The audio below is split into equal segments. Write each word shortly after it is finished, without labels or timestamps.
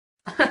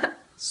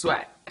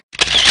Swag.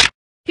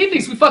 He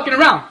thinks we fucking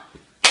around.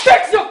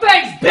 Fix your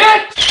face,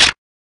 bitch!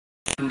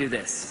 I can do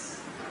this.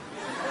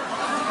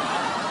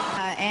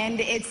 And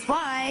it's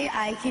why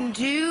I can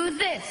do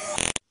this.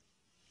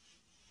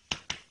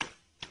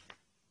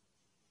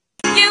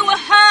 You a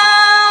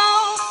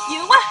hoe,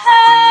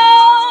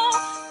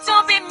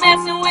 don't be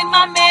messing with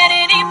my man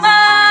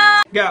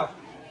anymore. Go.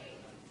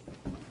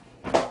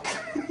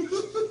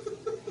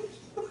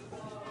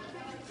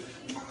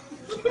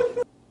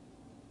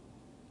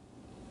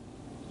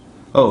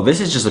 Oh,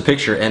 this is just a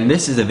picture, and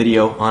this is a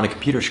video on a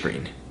computer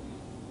screen.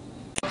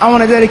 I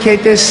want to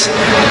dedicate this.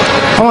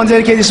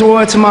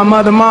 Award to my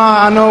mother,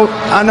 Ma. I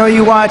know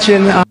you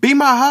watching. Be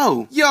my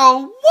hoe.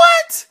 Yo,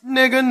 what?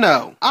 Nigga,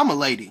 no. I'm a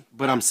lady,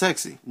 but I'm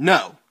sexy.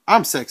 No,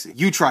 I'm sexy.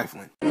 You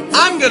trifling.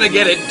 I'm gonna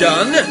get it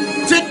done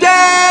today.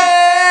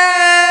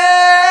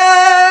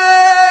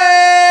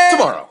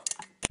 Tomorrow.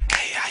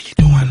 Hey, how you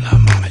doing, love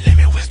mama? Let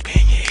me whisper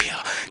in your ear.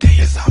 Tell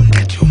you something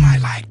that you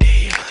might like to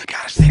hear.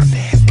 Got a sexy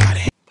ass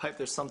body. Pipe,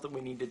 there's something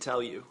we need to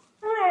tell you.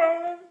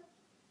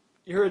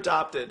 You're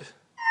adopted.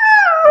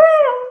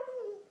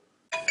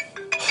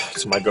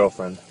 It's my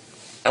girlfriend.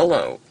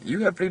 Hello, you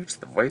have reached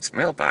the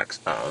voicemail box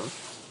of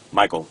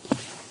Michael.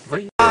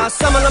 You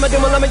assuming I'm a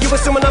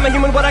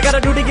human. What I gotta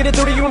do to get it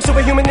through to you? I'm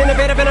superhuman,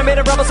 innovative, and I made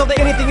a rubber so that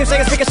anything you say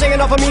is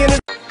ricocheting off of me.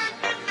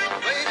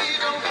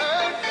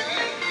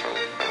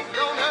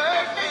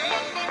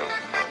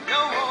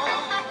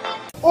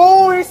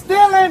 Oh, he's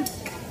stealing!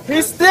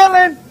 He's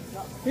stealing!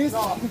 He's.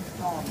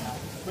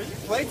 But you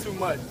play too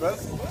much, bro.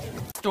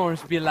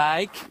 Storms be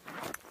like.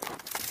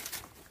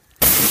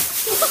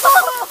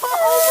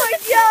 Oh my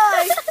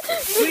god!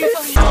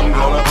 I'm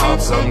gonna pop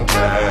some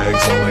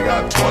tags. Only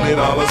got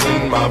 $20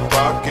 in my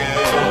pocket.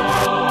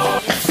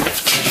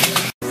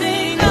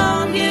 Sing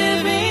on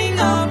giving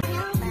up.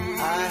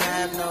 I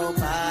have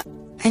nobody.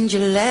 And you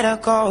let her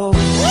go.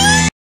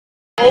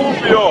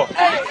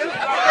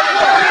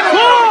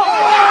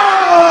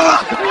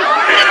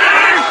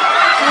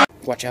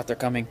 Watch out, they're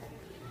coming.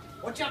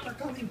 Watch out, they're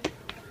coming.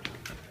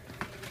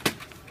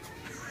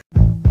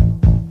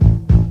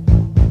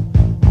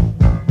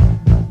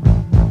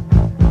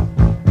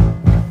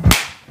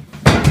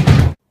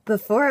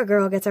 Before a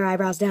girl gets her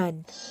eyebrows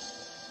done.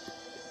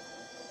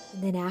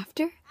 And then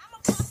after?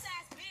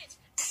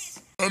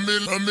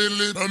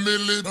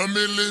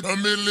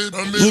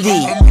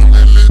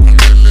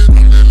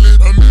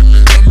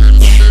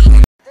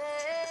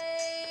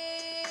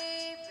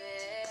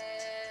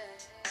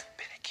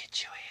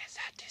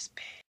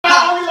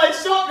 How we like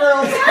short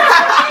girls? That's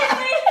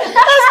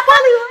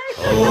probably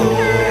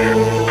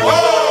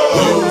why.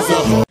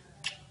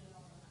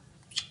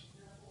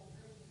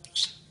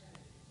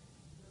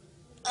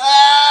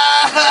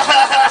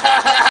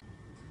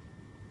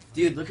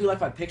 Dude, look who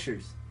liked my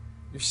pictures.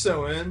 You're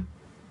so in.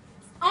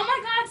 Oh my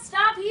god,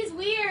 stop, he's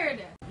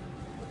weird.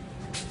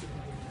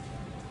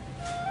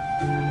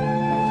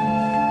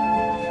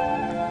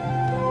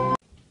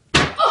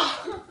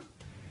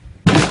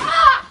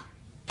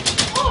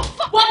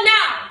 What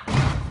now?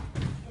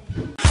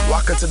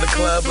 Walk into the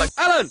club like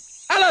Alan,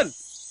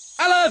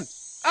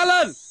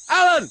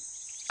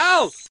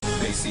 Al.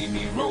 They see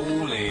me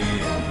rolling.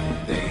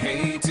 They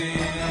hating.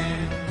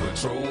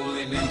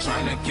 Patrolling and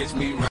trying to catch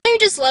me. You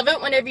just love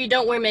it whenever you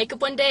don't wear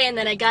makeup one day and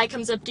then a guy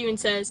comes up to you and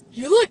says,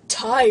 "You look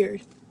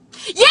tired."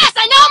 Yes,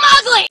 I know I'm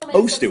ugly!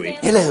 Oh, Stewie.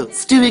 Hello,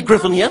 Stewie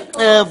Griffin here.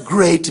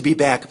 Great to be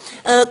back.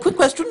 Quick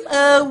question,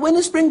 when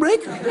is spring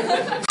break?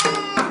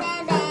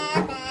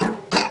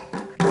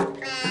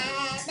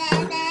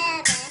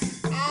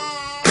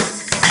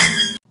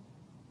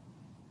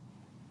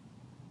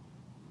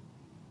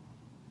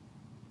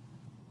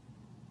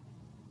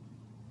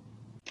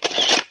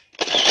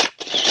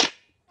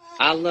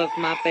 I love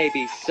my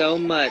baby so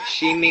much.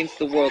 She means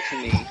the world to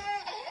me.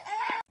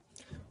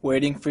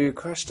 Waiting for your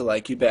crush to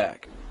like you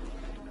back.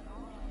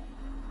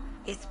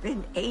 It's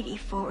been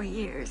 84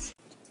 years.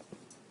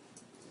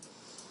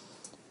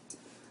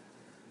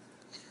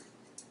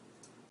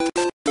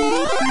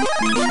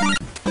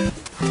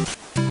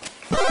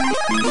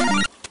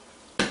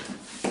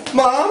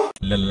 Mom?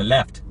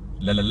 Left.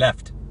 Left.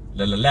 Left.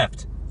 Left.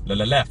 Left.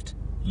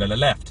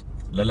 Left.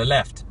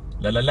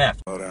 Left.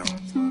 Slow down.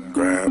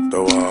 Grab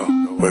the wall.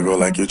 Wiggle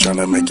like you're trying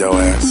to make your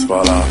ass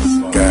fall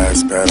off.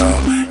 Gas pedal.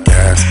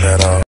 Gas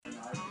pedal.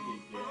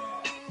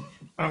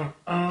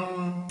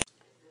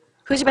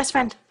 Who's your best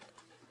friend?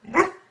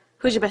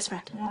 Who's your best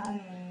friend?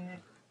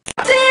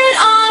 Did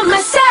on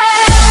myself.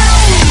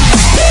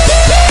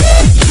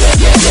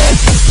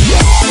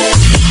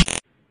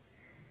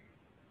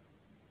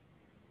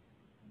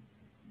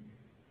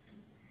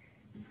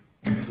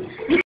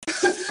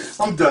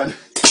 I'm done.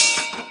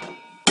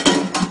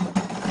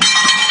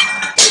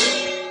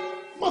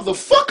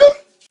 Motherfucker!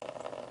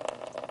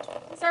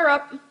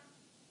 Syrup.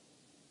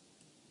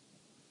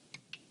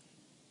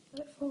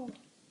 Let it fall.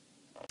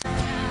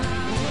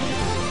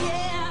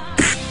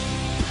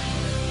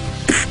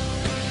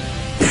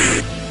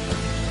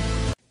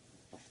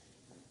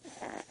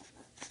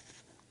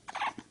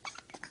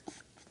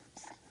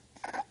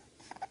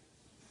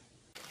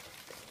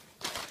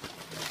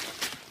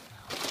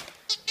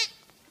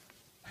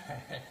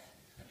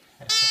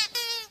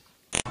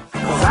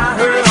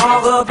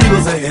 the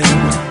people saying,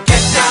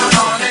 get down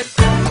on it.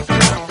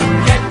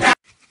 Get down.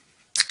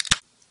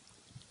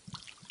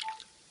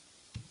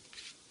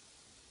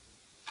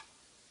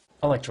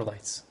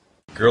 Electrolytes.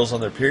 Girls on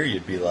their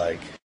period be like,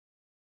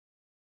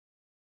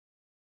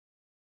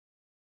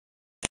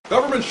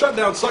 Government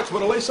shutdown sucks,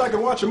 but at least I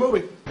can watch a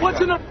movie. What's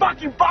in the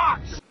fucking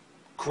box?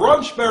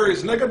 Crunch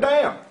berries, nigga,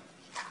 damn.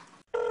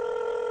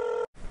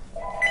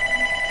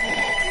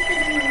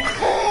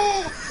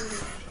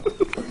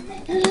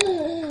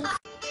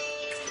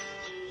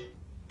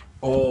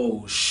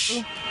 Oh,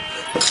 shh.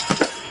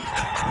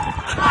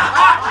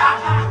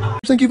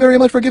 Thank you very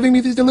much for giving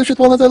me these delicious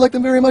walnuts. I like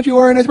them very much. You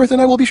are a nice person.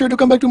 I will be sure to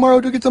come back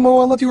tomorrow to get some more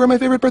walnuts. You are my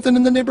favorite person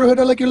in the neighborhood.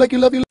 I like you,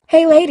 love you.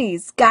 Hey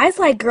ladies, guys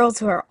like girls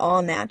who are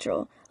all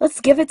natural. Let's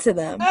give it to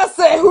them. I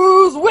say,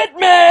 who's with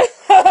me?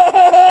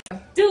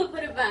 Do it for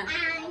the man.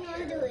 I ain't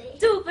gonna do it.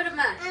 Do it for the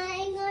man. I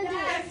ain't gonna do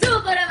it. Do it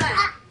for the man.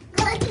 I'm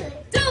gonna do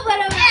it. Do it for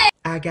the man.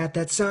 I got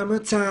that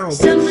summertime.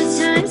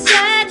 Summertime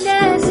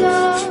sadness.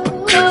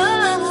 Oh, oh,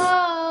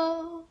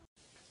 oh.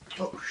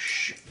 Oh,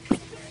 shit.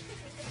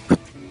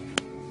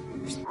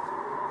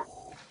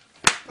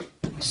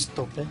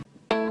 Stupid.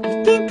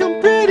 You think I'm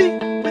pretty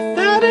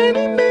without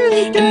any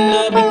makeup? In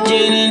the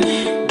beginning.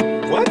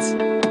 what?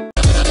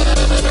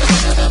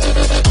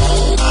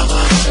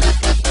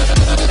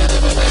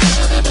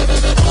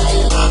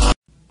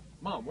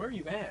 Mom, where are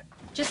you at?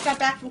 Just got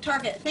back from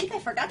Target. I think I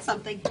forgot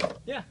something.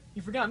 Yeah,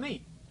 you forgot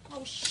me.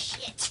 Oh,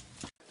 shit.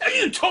 Are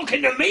you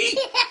talking to me?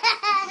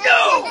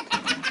 No!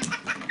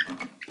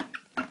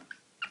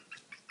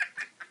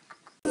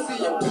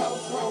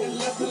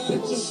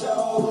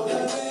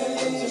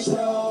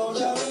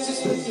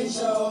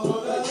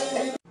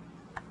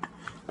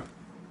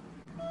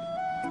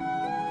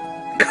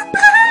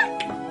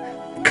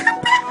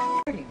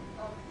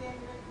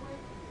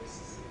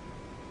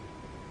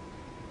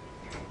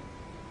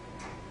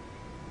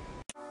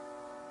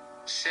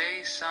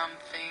 Say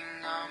something,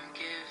 I'm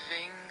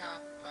giving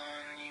up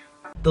on you.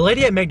 The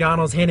lady at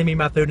McDonald's handed me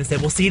my food and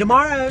said, we'll see you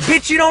tomorrow.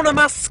 Bitch, you don't know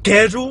my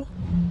schedule.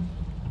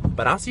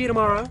 But I'll see you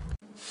tomorrow.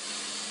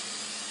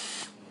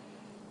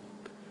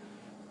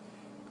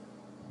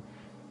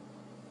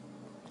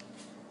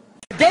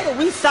 The day that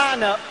we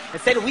sign up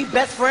and say that we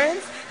best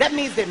friends, that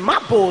means that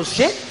my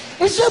bullshit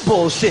is your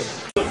bullshit.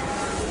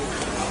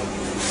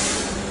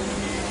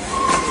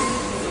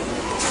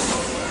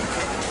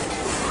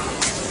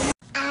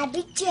 I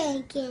be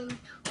drinking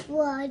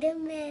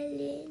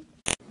watermelon.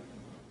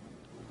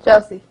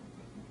 Chelsea,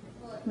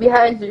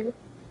 behind you.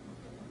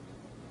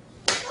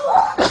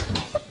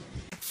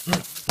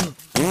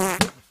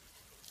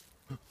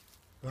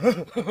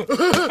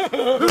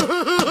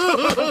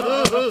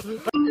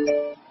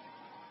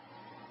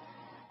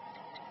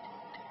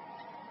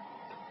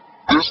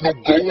 There's no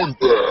going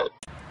back.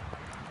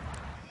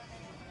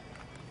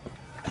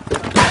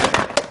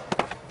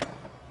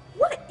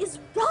 What is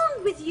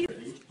wrong with you?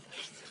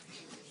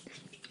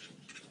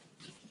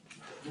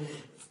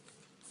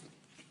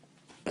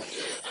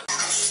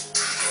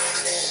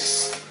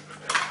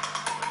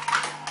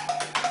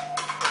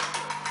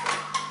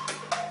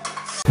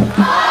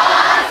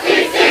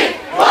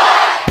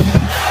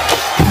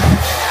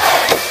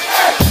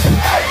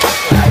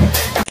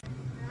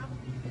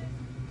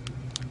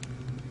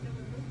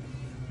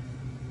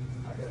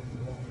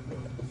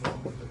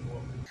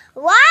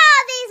 Why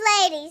are these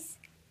ladies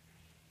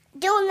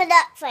doing the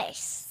duck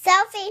face?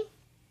 Selfie?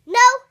 No,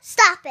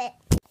 stop it.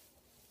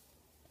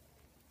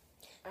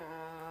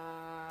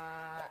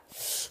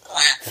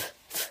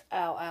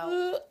 Ow,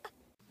 ow.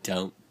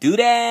 Don't do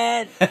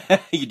that.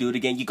 You do it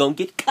again, you're gonna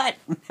get cut.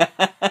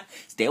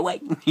 Stay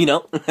away, you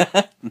know.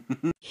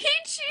 He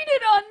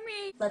cheated on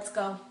me. Let's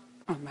go.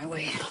 On my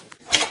way.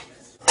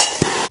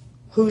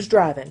 Who's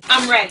driving?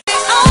 I'm ready.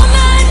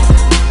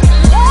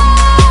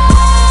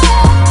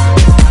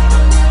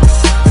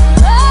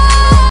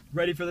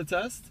 Ready for the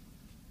test?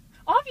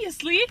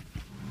 Obviously.